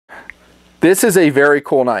This is a very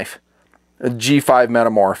cool knife, a G5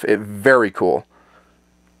 Metamorph. Very cool.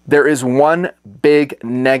 There is one big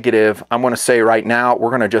negative I'm going to say right now. We're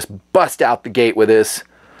going to just bust out the gate with this.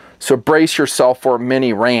 So brace yourself for a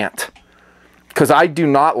mini rant, because I do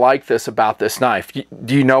not like this about this knife.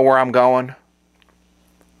 Do you know where I'm going?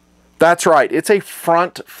 That's right. It's a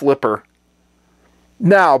front flipper.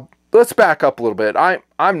 Now, let's back up a little bit.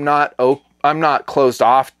 I'm not closed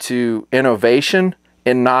off to innovation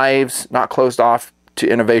in knives, not closed off to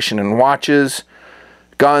innovation in watches,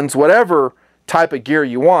 guns, whatever type of gear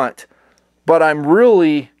you want, but I'm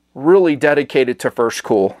really, really dedicated to first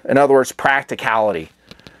cool. In other words, practicality.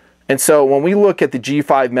 And so when we look at the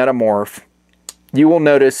G5 Metamorph, you will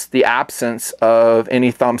notice the absence of any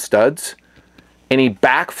thumb studs, any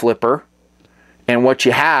back flipper, and what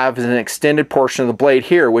you have is an extended portion of the blade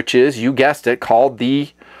here, which is, you guessed it, called the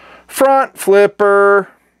front flipper.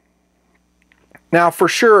 Now, for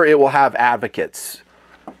sure, it will have advocates.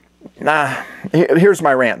 Here's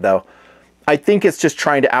my rant, though. I think it's just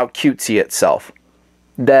trying to out-cutesy itself.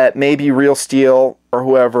 That maybe Real Steel or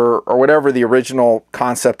whoever, or whatever the original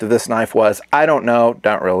concept of this knife was, I don't know,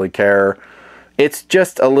 don't really care. It's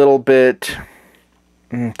just a little bit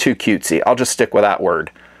too cutesy. I'll just stick with that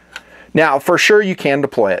word. Now, for sure, you can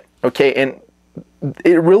deploy it, okay? And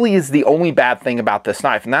it really is the only bad thing about this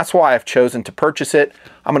knife, and that's why I've chosen to purchase it.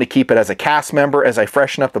 I'm going to keep it as a cast member as I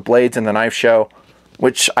freshen up the blades in the knife show,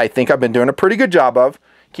 which I think I've been doing a pretty good job of.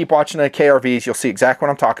 Keep watching the KRVs. You'll see exactly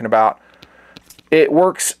what I'm talking about. It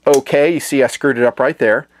works okay. You see I screwed it up right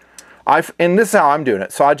there. And this is how I'm doing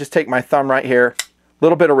it. So I just take my thumb right here, a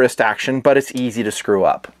little bit of wrist action, but it's easy to screw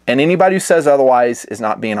up. And anybody who says otherwise is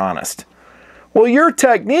not being honest. Well, your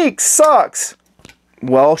technique sucks.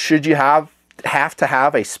 Well, should you have to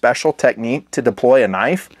have a special technique to deploy a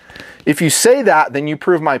knife? If you say that, then you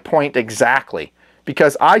prove my point exactly,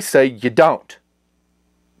 because I say you don't.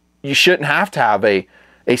 You shouldn't have to have a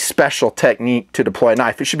special technique to deploy a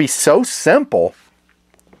knife. It should be so simple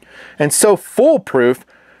and so foolproof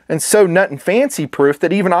and so nut and fancy proof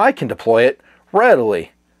that even I can deploy it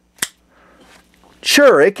readily.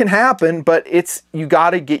 Sure, it can happen, but you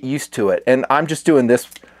got to get used to it. And I'm just doing this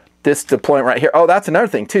deployment right here. Oh, that's another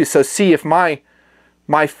thing too. So see, if my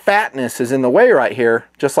fatness is in the way right here,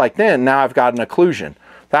 just like then, now I've got an occlusion.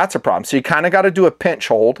 That's a problem. So you kind of got to do a pinch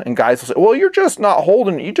hold, and guys will say, well, you're just not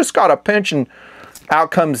holding it. You just got to pinch, and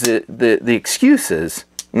out comes the excuses.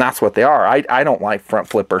 And that's what they are. I don't like front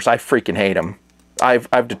flippers. I freaking hate them.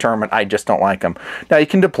 I've determined I just don't like them. Now you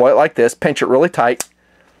can deploy it like this, pinch it really tight,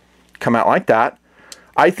 come out like that.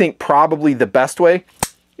 I think probably the best way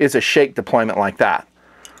is a shake deployment like that.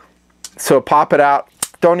 So pop it out,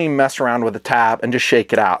 don't even mess around with the tab, and just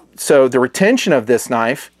shake it out. So the retention of this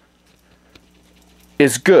knife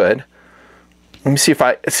is good. Let me see if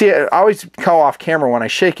I always call off camera when I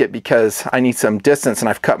shake it because I need some distance, and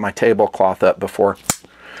I've cut my tablecloth up before.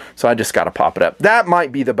 So I just got to pop it up. That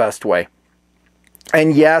might be the best way.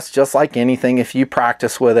 And yes, just like anything, if you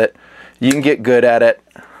practice with it, you can get good at it.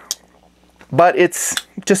 But it's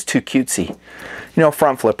just too cutesy. You know,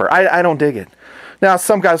 front flipper. I don't dig it. Now,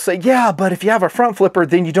 some guys say, yeah, but if you have a front flipper,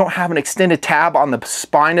 then you don't have an extended tab on the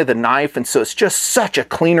spine of the knife, and so it's just such a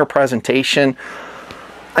cleaner presentation.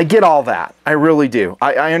 I get all that. I really do.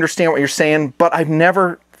 I understand what you're saying, but I've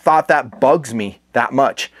never thought that bugs me that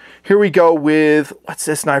much. Here we go with, what's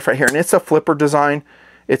this knife right here? And it's a flipper design.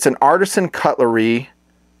 It's an Artisan Cutlery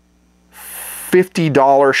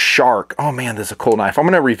 $50 Shark. Oh man, this is a cool knife. I'm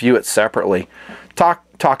going to review it separately.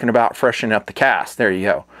 Talking about freshening up the cast. There you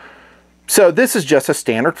go. So this is just a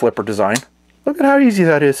standard flipper design. Look at how easy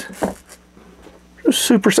that is.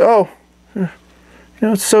 Super, oh, you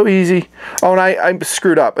know, it's so easy. Oh, and I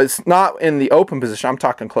screwed up. It's not in the open position. I'm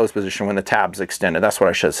talking closed position when the tab's extended. That's what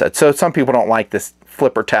I should have said. So some people don't like this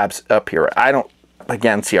flipper tabs up here. I don't,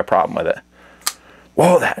 again, see a problem with it.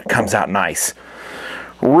 Whoa, that comes out nice.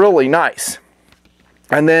 Really nice.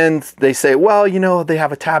 And then they say, well, you know, they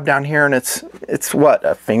have a tab down here, and it's what,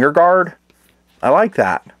 a finger guard? I like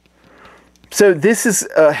that. So this is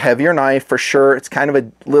a heavier knife for sure. It's kind of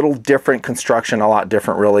a little different construction, a lot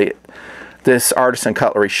different really. This Artisan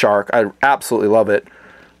Cutlery Shark, I absolutely love it.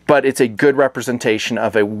 But it's a good representation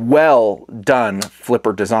of a well done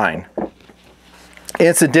flipper design.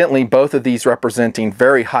 Incidentally, both of these representing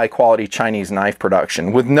very high quality Chinese knife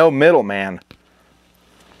production with no middleman.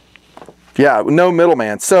 Yeah, no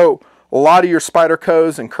middleman. So a lot of your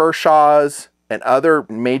Spydercos and Kershaws and other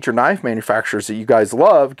major knife manufacturers that you guys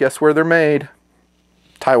love, guess where they're made?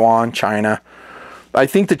 Taiwan, China. I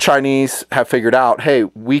think the Chinese have figured out, hey,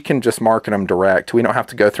 we can just market them direct. We don't have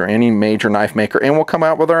to go through any major knife maker, and we'll come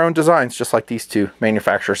out with our own designs just like these two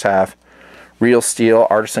manufacturers have. Real Steel,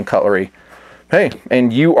 Artisan Cutlery. Hey,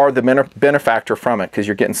 and you are the benefactor from it because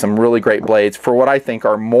you're getting some really great blades for what I think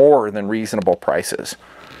are more than reasonable prices.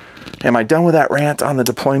 Am I done with that rant on the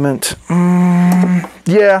deployment?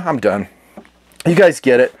 Yeah, I'm done. You guys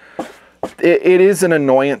get it. It is an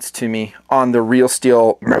annoyance to me on the Real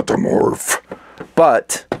Steel Metamorph,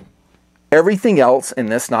 but everything else in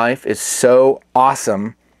this knife is so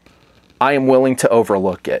awesome, I am willing to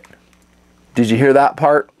overlook it. Did you hear that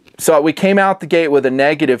part? So we came out the gate with a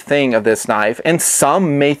negative thing of this knife, and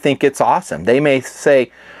some may think it's awesome. They may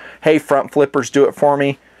say, hey, front flippers, do it for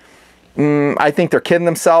me. I think they're kidding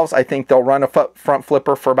themselves. I think they'll run a front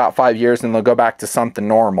flipper for about 5 years and they'll go back to something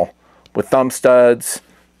normal with thumb studs,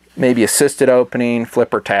 maybe assisted opening,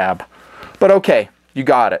 flipper tab. But okay, you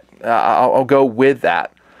got it. I'll go with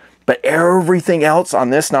that. But everything else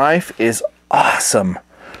on this knife is awesome.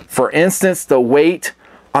 For instance, the weight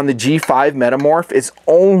on the G5 Metamorph is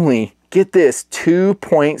only, get this,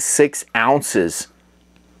 2.6 ounces.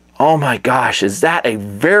 Oh my gosh, is that a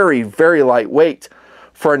very, very lightweight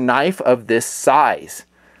for a knife of this size?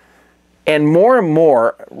 And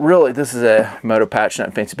more, really, this is a Moto patch,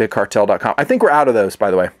 not FancyBigCartel.com. I think we're out of those,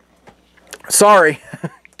 by the way. Sorry.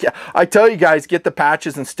 I tell you guys, get the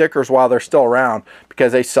patches and stickers while they're still around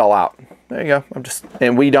because they sell out. There you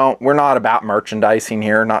go. We're not about merchandising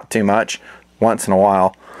here, not too much, once in a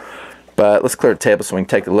while. But let's clear the table so we can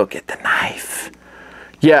take a look at the knife.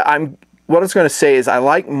 Yeah, what I was going to say is I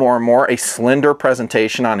like more and more a slender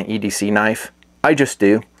presentation on an EDC knife. I just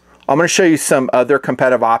do. I'm going to show you some other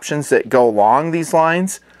competitive options that go along these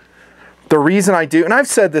lines. The reason I do, and I've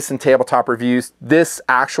said this in tabletop reviews, this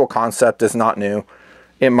actual concept is not new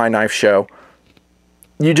in my knife show.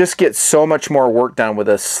 You just get so much more work done with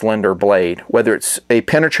a slender blade, whether it's a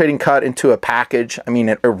penetrating cut into a package, I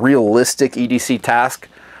mean a realistic EDC task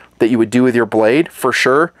that you would do with your blade, for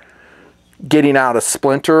sure. Getting out a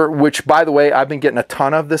splinter, which by the way, I've been getting a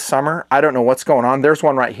ton of this summer. I don't know what's going on. There's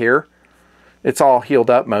one right here. It's all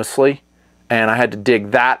healed up mostly, and I had to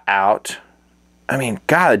dig that out. I mean,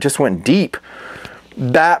 God, it just went deep.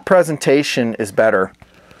 That presentation is better.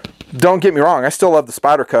 Don't get me wrong, I still love the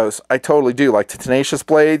Spyderco's. I totally do, like the tenacious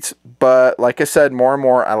blades, but like I said, more and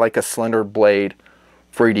more, I like a slender blade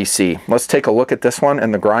for EDC. Let's take a look at this one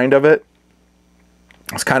and the grind of it.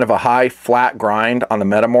 It's kind of a high, flat grind on the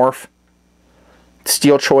Metamorph.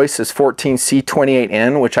 Steel choice is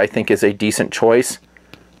 14C28N, which I think is a decent choice.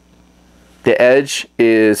 The edge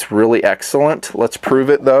is really excellent. Let's prove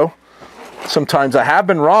it though. Sometimes I have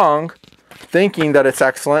been wrong thinking that it's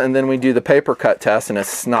excellent, and then we do the paper cut test and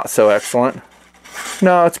it's not so excellent.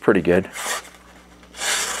 No, it's pretty good.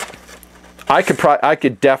 I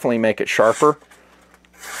could definitely make it sharper.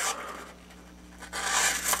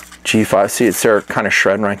 G5, see it's there kind of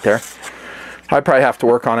shredding right there. I probably have to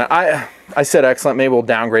work on it. I said excellent, maybe we'll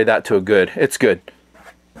downgrade that to a good. It's good.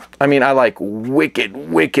 I mean, I like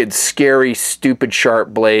wicked, scary, stupid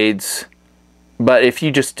sharp blades. But if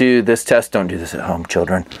you just do this test, don't do this at home,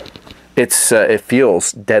 children. It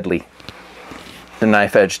feels deadly. The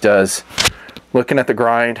knife edge does. Looking at the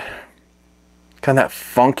grind, kind of that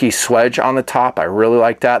funky swedge on the top. I really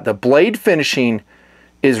like that. The blade finishing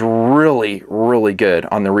is really, really good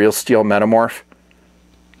on the Real Steel Metamorph.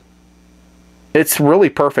 It's really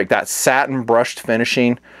perfect. That satin brushed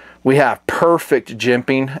finishing. We have perfect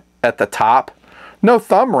jimping at the top. No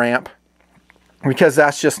thumb ramp, because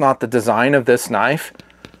that's just not the design of this knife.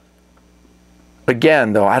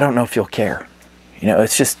 Again, though, I don't know if you'll care. You know,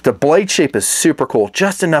 it's just the blade shape is super cool.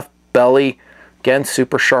 Just enough belly. Again,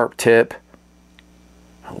 super sharp tip.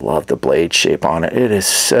 I love the blade shape on it. It is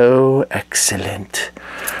so excellent.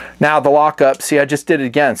 Now the lockup, see, I just did it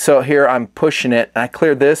again. So here I'm pushing it, and I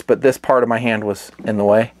cleared this, but this part of my hand was in the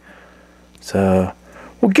way. So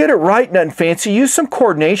we'll get it right, nothing fancy. Use some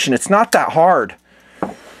coordination. It's not that hard.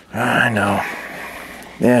 I know.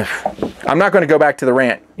 Yeah, I'm not going to go back to the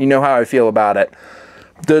rant. You know how I feel about it.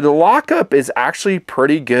 The lockup is actually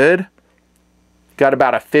pretty good. Got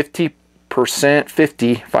about a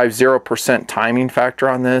 50% timing factor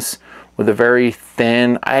on this with a very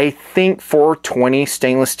thin, I think 420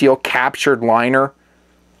 stainless steel captured liner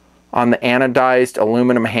on the anodized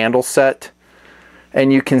aluminum handle set.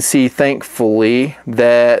 And you can see, thankfully,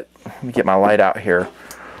 that, let me get my light out here,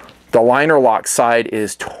 the liner lock side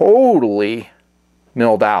is totally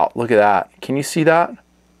milled out. Look at that. Can you see that?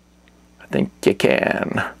 I think you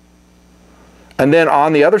can. And then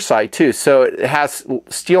on the other side too, so it has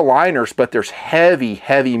steel liners, but there's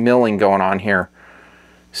heavy milling going on here.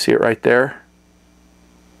 See it right there?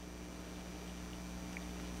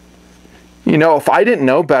 You know, if I didn't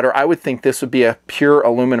know better, I would think this would be a pure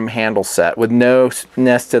aluminum handle set with no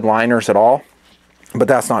nested liners at all. but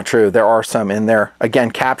that's not true. There are some in there.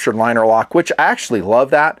 Again, captured liner lock, which I actually love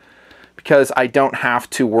that because I don't have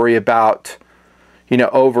to worry about, you know,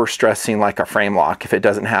 over stressing like a frame lock if it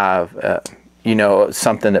doesn't have, you know,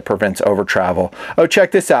 something that prevents over travel. Oh,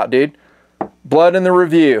 check this out, dude. Blood in the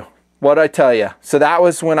review. What'd I tell you? So that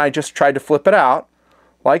was when I just tried to flip it out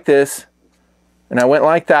like this. And I went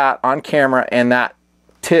like that on camera, and that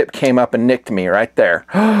tip came up and nicked me right there.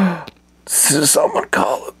 Someone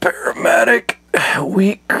call a paramedic.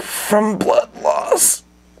 Weak from blood loss.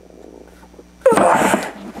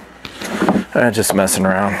 I'm just messing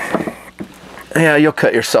around. Yeah, you'll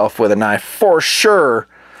cut yourself with a knife for sure.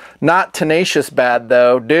 Not tenacious bad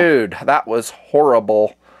though. Dude, that was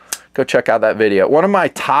horrible. Go check out that video. One of my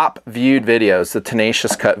top viewed videos, the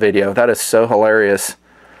tenacious cut video. That is so hilarious.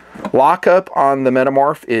 Lockup on the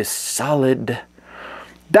Metamorph is solid.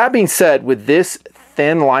 That being said, with this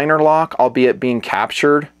thin liner lock, albeit being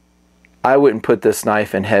captured, I wouldn't put this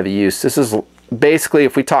knife in heavy use. This is basically,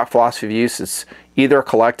 if we talk philosophy of use, it's either a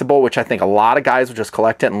collectible, which I think a lot of guys will just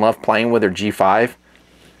collect it and love playing with their G5,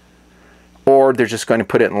 or they're just going to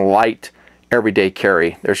put it in light everyday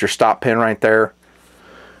carry. There's your stop pin right there.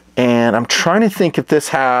 And I'm trying to think if this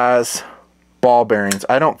has ball bearings.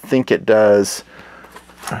 I don't think it does.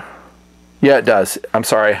 Yeah, it does. I'm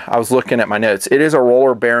sorry. I was looking at my notes. It is a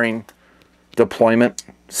roller bearing deployment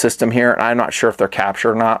system here. I'm not sure if they're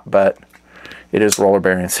captured or not, but it is roller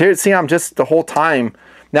bearings. Here, see, I'm just the whole time,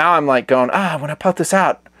 now I'm like going, when I put this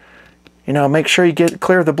out, you know, make sure you get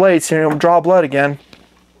clear of the blades so you don't draw blood again.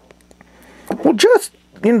 Well, just,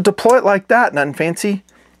 you know, deploy it like that, nothing fancy.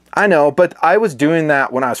 I know, but I was doing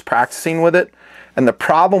that when I was practicing with it. And the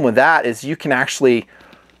problem with that is you can actually,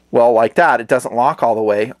 well, like that, it doesn't lock all the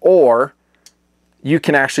way, or you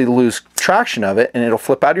can actually lose traction of it and it'll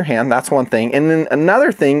flip out of your hand. That's one thing. And then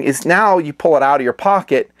another thing is now you pull it out of your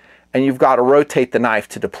pocket and you've got to rotate the knife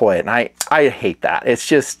to deploy it. And I hate that. It's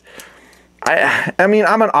just, I mean,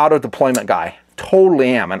 I'm an auto deployment guy.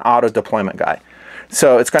 Totally am an auto deployment guy.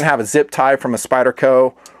 So it's going to have a zip tie from a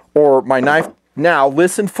Spyderco, or my knife. Now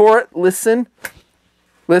listen for it. Listen.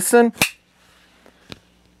 Listen.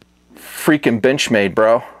 Freaking Benchmade,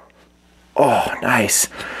 bro. Oh, nice.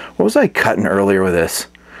 What was I cutting earlier with this?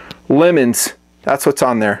 Lemons. That's what's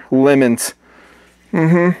on there. Lemons.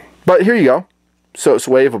 But here you go. So it's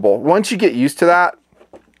waveable. Once you get used to that,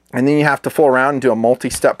 and then you have to fool around and do a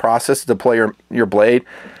multi-step process to deploy your blade,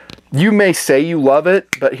 you may say you love it,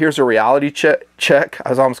 but here's a reality check. I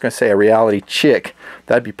was almost going to say a reality chick.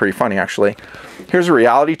 That'd be pretty funny, actually. Here's a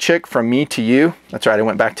reality check from me to you. That's right, I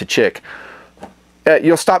went back to chick.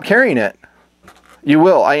 You'll stop carrying it. You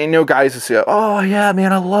will. I know guys will say, oh yeah,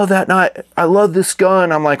 man, I love that knife. I love this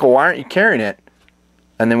gun. I'm like, well, why aren't you carrying it?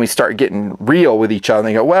 And then we start getting real with each other. And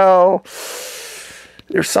they go, well,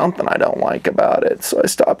 there's something I don't like about it, so I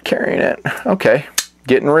stopped carrying it. Okay,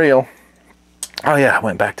 getting real. Oh yeah, I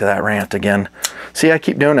went back to that rant again. See, I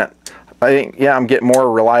keep doing it. I think, yeah, I'm getting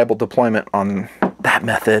more reliable deployment on that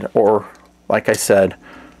method, or like I said,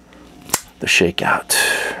 the shakeout.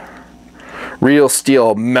 Real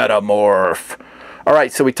steel Metamorph. All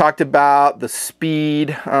right, so we talked about the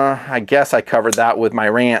speed. I guess I covered that with my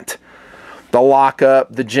rant. The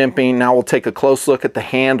lockup, the jimping. Now we'll take a close look at the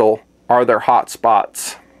handle. Are there hot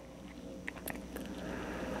spots?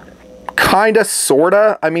 Kinda,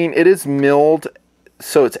 sorta. I mean, it is milled,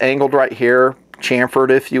 so it's angled right here,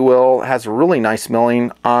 chamfered, if you will. It has really nice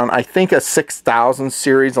milling on, I think, a 6000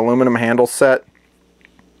 series aluminum handle set.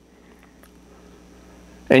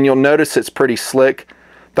 And you'll notice it's pretty slick.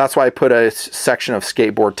 That's why I put a section of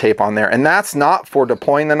skateboard tape on there. And that's not for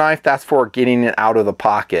deploying the knife, that's for getting it out of the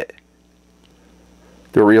pocket.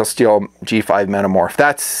 The Real Steel G5 Metamorph,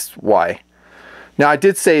 that's why. Now, I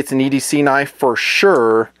did say it's an EDC knife for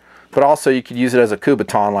sure, but also you could use it as a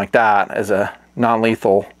Kubotan like that, as a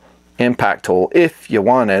non-lethal impact tool if you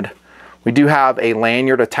wanted. We do have a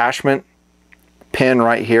lanyard attachment pin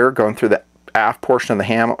right here going through the aft portion of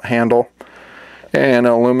the handle, and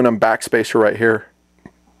an aluminum backspacer right here.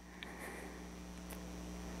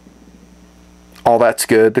 All that's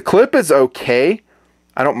good. The clip is okay.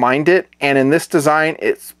 I don't mind it. And in this design,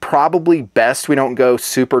 it's probably best we don't go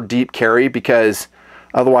super deep carry, because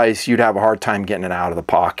otherwise you'd have a hard time getting it out of the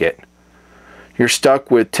pocket. You're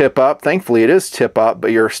stuck with tip up. Thankfully it is tip up,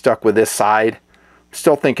 but you're stuck with this side.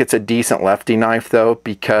 Still think it's a decent lefty knife though,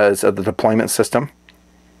 because of the deployment system.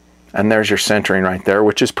 And there's your centering right there,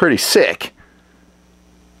 which is pretty sick.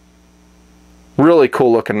 Really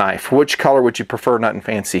cool looking knife. Which color would you prefer, nothing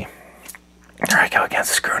fancy? There I go again,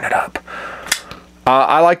 screwing it up.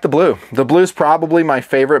 I like the blue. The blue is probably my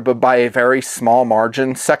favorite, but by a very small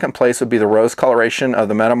margin. Second place would be the rose coloration of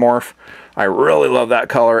the Metamorph. I really love that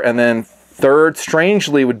color. And then third,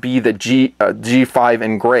 strangely, would be the G5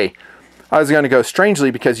 in gray. I was going to go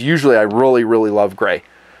strangely because usually I really, really love gray.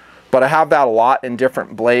 But I have that a lot in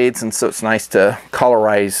different blades, and so it's nice to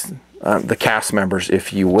colorize the cast members,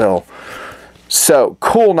 if you will. So,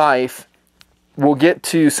 cool knife. We'll get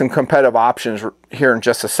to some competitive options here in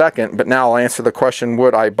just a second, but now I'll answer the question,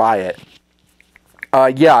 would I buy it?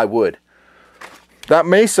 Yeah, I would. That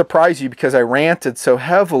may surprise you because I ranted so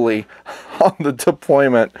heavily on the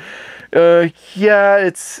deployment. Yeah,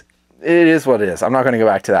 it is what it is. I'm not going to go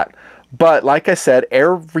back to that. But like I said,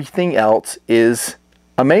 everything else is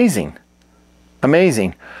amazing.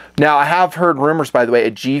 Amazing. Now, I have heard rumors, by the way,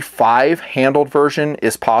 a G5 handled version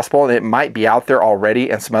is possible, and it might be out there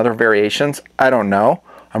already, and some other variations. I don't know.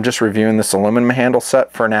 I'm just reviewing this aluminum handle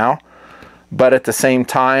set for now. But at the same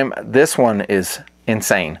time, this one is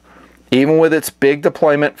insane. Even with its big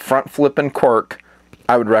deployment, front flipping quirk,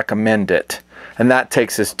 I would recommend it. And that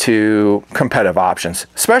takes us to competitive options,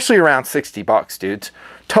 especially around 60 bucks, dudes.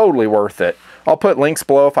 Totally worth it. I'll put links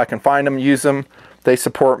below if I can find them, use them. They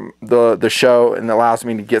support the show and allows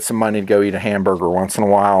me to get some money to go eat a hamburger once in a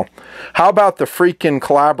while. How about the freaking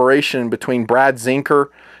collaboration between Brad Zinker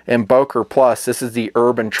and Boker Plus? This is the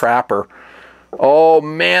Urban Trapper. Oh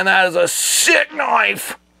man, that is a sick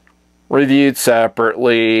knife! Reviewed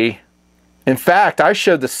separately. In fact, I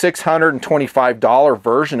showed the $625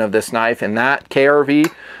 version of this knife in that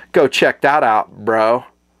KRV. Go check that out, bro.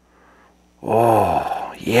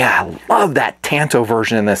 Oh, yeah, I love that Tanto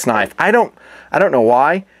version in this knife. I don't know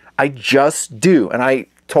why. I just do. And I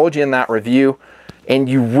told you in that review, and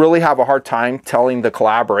you really have a hard time telling the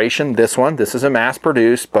collaboration. This is a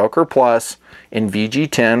mass-produced Boker Plus in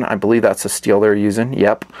VG10. I believe that's the steel they're using.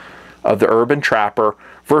 Yep. Of the Urban Trapper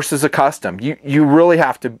versus a custom. You really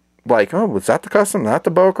have to, like, oh, was that the custom? Not the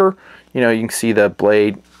Boker? You know, you can see the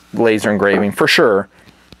blade laser engraving for sure.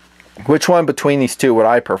 Which one between these two would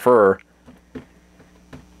I prefer?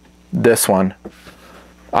 This one.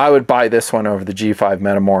 I would buy this one over the G5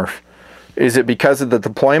 Metamorph. Is it because of the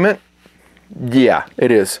deployment? Yeah, it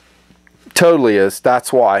is. Totally is.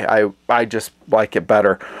 That's why I just like it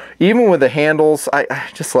better. Even with the handles, I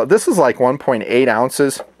just love, this is like 1.8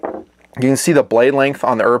 ounces. You can see the blade length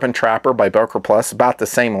on the Urban Trapper by Boker Plus, about the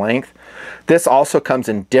same length. This also comes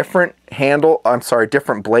in different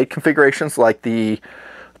different blade configurations, like the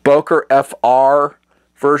Boker FR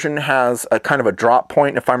version has a kind of a drop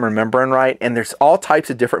point, if I'm remembering right, and there's all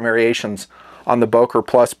types of different variations on the Boker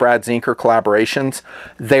Plus Brad Zinker collaborations.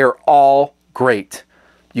 They're all great.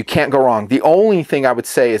 You can't go wrong. The only thing I would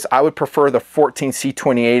say is I would prefer the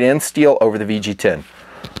 14C28N steel over the VG10.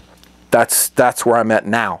 That's where I'm at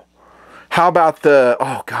now. How about the,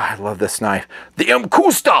 oh God, I love this knife, the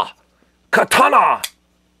Mkusta Katana.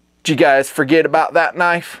 Did you guys forget about that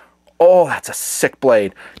knife? Oh, that's a sick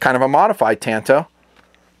blade. Kind of a modified Tanto.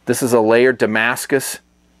 This is a layered Damascus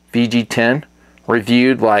VG10,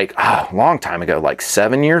 reviewed like, a long time ago, like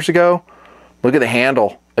 7 years ago. Look at the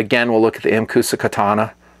handle. Again, we'll look at the Mkusa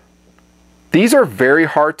Katana. These are very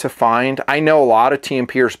hard to find. I know a lot of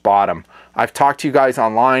TMPers bought them. I've talked to you guys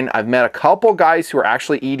online. I've met a couple guys who are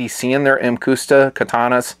actually EDCing their Mkusta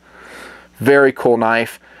Katanas. Very cool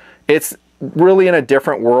knife. It's really in a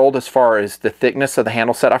different world as far as the thickness of the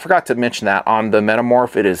handle set. I forgot to mention that on the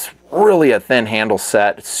Metamorph. It is really a thin handle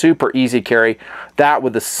set. It's super easy carry. That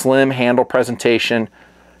with the slim handle presentation,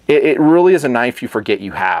 it really is a knife you forget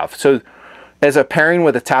you have. So as a pairing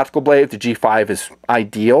with a tactical blade, the G5 is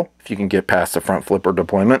ideal if you can get past the front flipper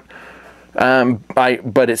deployment.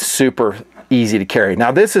 But it's super easy to carry.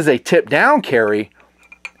 Now this is a tip down carry,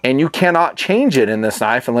 and you cannot change it in this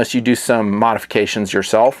knife unless you do some modifications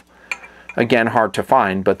yourself. Again, hard to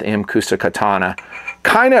find, but the Mkusa Katana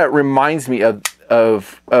kind of reminds me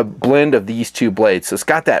of a blend of these two blades. So it's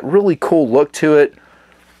got that really cool look to it.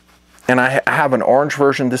 And I have an orange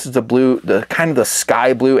version. This is the blue, the kind of the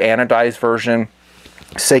sky blue anodized version.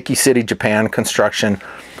 Seiki City, Japan construction.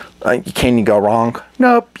 Can you go wrong?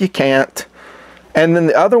 Nope, you can't. And then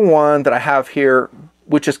the other one that I have here,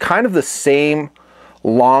 which is kind of the same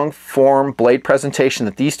long form blade presentation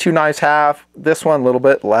that these two knives have, this one a little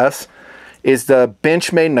bit less, is the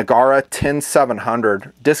Benchmade Nagara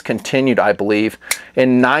 10700, discontinued, I believe,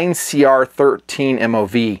 in 9CR13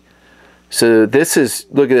 MOV. So this is,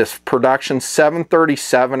 look at this, production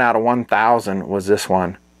 737 out of 1000 was this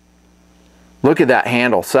one. Look at that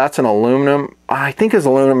handle. So that's an aluminum, I think it's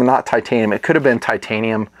aluminum, not titanium. It could have been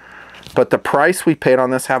titanium, but the price we paid on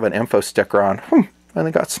this have an info sticker on. I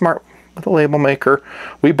think got smart with a label maker.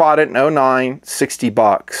 We bought it in 09, 60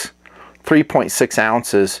 bucks, 3.6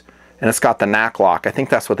 ounces, and it's got the knack lock. I think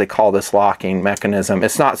that's what they call this locking mechanism.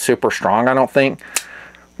 It's not super strong, I don't think.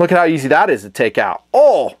 Look at how easy that is to take out.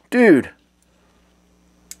 Oh, dude.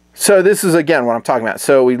 So this is, again, what I'm talking about.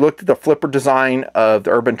 So we looked at the flipper design of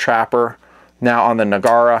the Urban Trapper. Now on the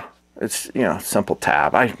Nagara, it's, you know, simple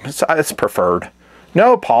tab. It's preferred.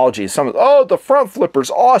 No apologies. Oh, the front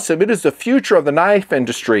flipper's awesome. It is the future of the knife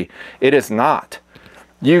industry. It is not.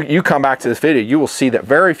 You come back to this video, you will see that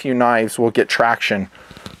very few knives will get traction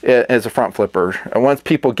as a front flipper. And once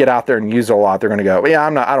people get out there and use it a lot, they're going to go, yeah,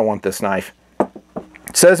 I don't want this knife.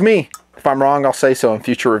 Says me. If I'm wrong, I'll say so in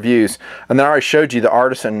future reviews. And then I already showed you the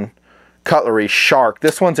Artisan Cutlery Shark.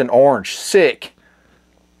 This one's in orange. Sick.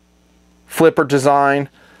 Flipper design.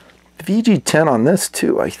 VG10 on this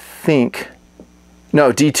too, I think.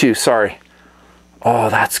 No, D2, sorry.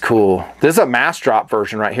 Oh, that's cool. This is a mass drop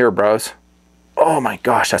version right here, bros. Oh my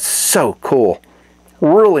gosh, that's so cool.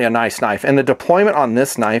 Really a nice knife. And the deployment on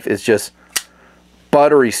this knife is just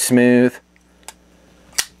buttery smooth.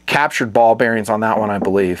 Captured ball bearings on that one, I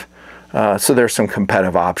believe. So there's some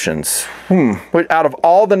competitive options. Out of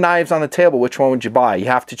all the knives on the table, which one would you buy? You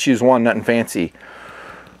have to choose one, nothing fancy.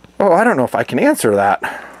 Oh, I don't know if I can answer that,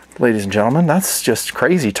 ladies and gentlemen. That's just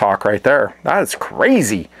crazy talk right there. That is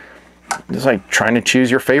crazy. It's like trying to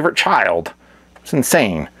choose your favorite child. It's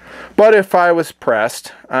insane. But if I was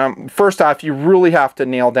pressed, first off, you really have to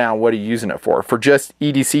nail down what are you using it for. For just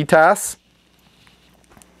EDC tasks?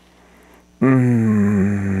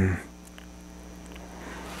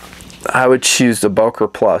 I would choose the Boker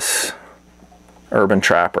Plus Urban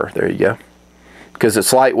Trapper. There you go. Because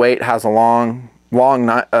it's lightweight, has a long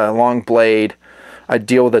blade. I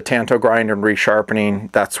deal with a Tanto grinder and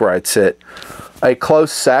resharpening. That's where I'd sit. A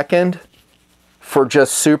close second for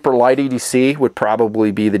just super light EDC would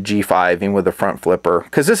probably be the G5, even with the front flipper.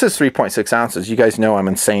 Because this is 3.6 ounces. You guys know I'm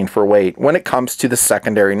insane for weight when it comes to the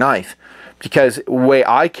secondary knife. Because the way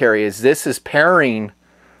I carry is this is pairing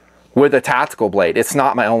with a tactical blade. It's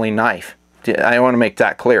not my only knife. I want to make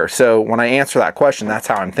that clear. So when I answer that question, that's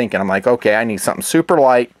how I'm thinking. I'm like, okay, I need something super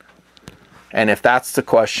light. And if that's the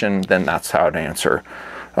question, then that's how I'd answer.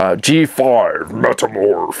 G5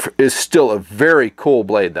 Metamorph is still a very cool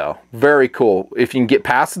blade though. Very cool. If you can get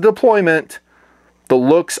past the deployment, the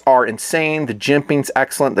looks are insane. The jimping's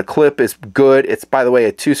excellent. The clip is good. It's, by the way,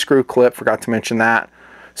 a 2-screw clip. Forgot to mention that.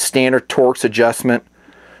 Standard Torx adjustment.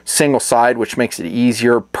 Single side, which makes it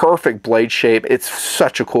easier. Perfect blade shape. It's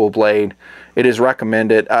such a cool blade. It is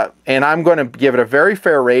recommended. And I'm going to give it a very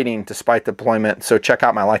fair rating despite the deployment. So check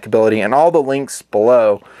out my likability and all the links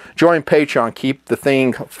below. Join Patreon. Keep the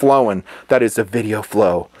thing flowing. That is the video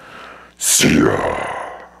flow. See ya.